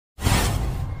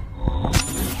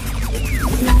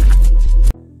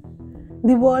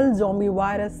The world zombie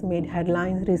virus made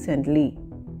headlines recently.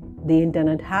 The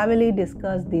internet heavily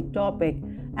discussed the topic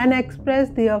and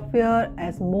expressed their fear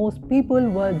as most people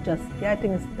were just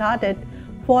getting started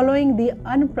following the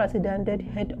unprecedented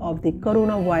hit of the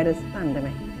coronavirus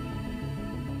pandemic.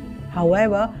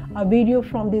 However, a video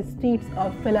from the streets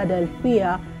of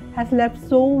Philadelphia has left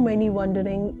so many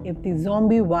wondering if the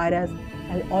zombie virus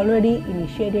has already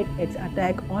initiated its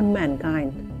attack on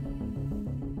mankind.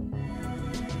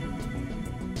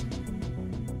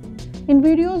 In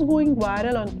videos going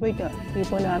viral on Twitter,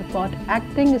 people are caught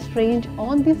acting strange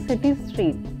on the city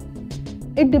streets.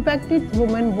 It depicted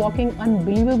women walking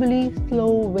unbelievably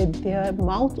slow with their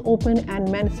mouths open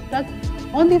and men stuck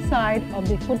on the side of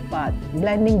the footpath,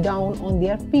 blending down on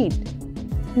their feet.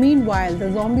 Meanwhile,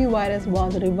 the zombie virus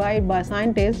was revived by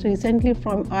scientists recently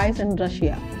from ice in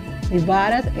Russia. The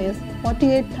virus is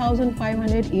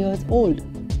 48,500 years old.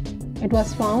 It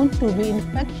was found to be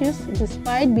infectious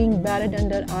despite being buried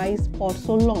under ice for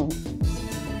so long.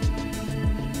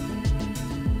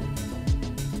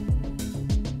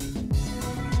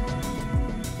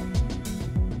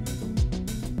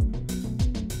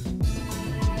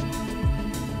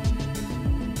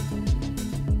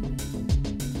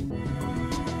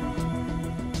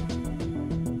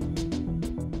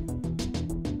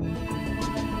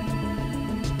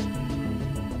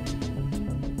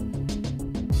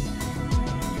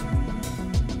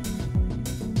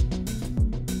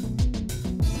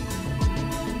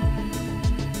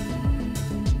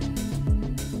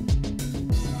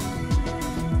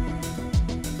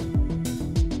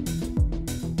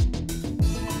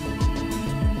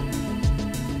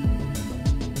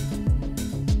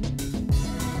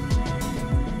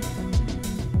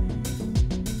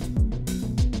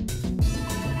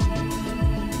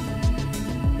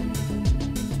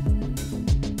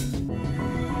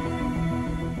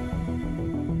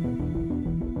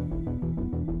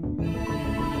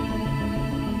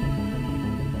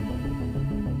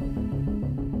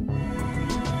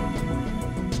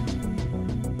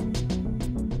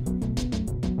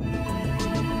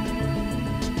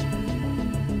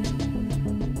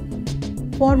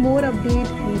 For more updates,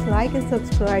 please like and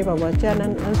subscribe our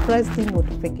channel and press the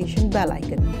notification bell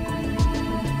icon.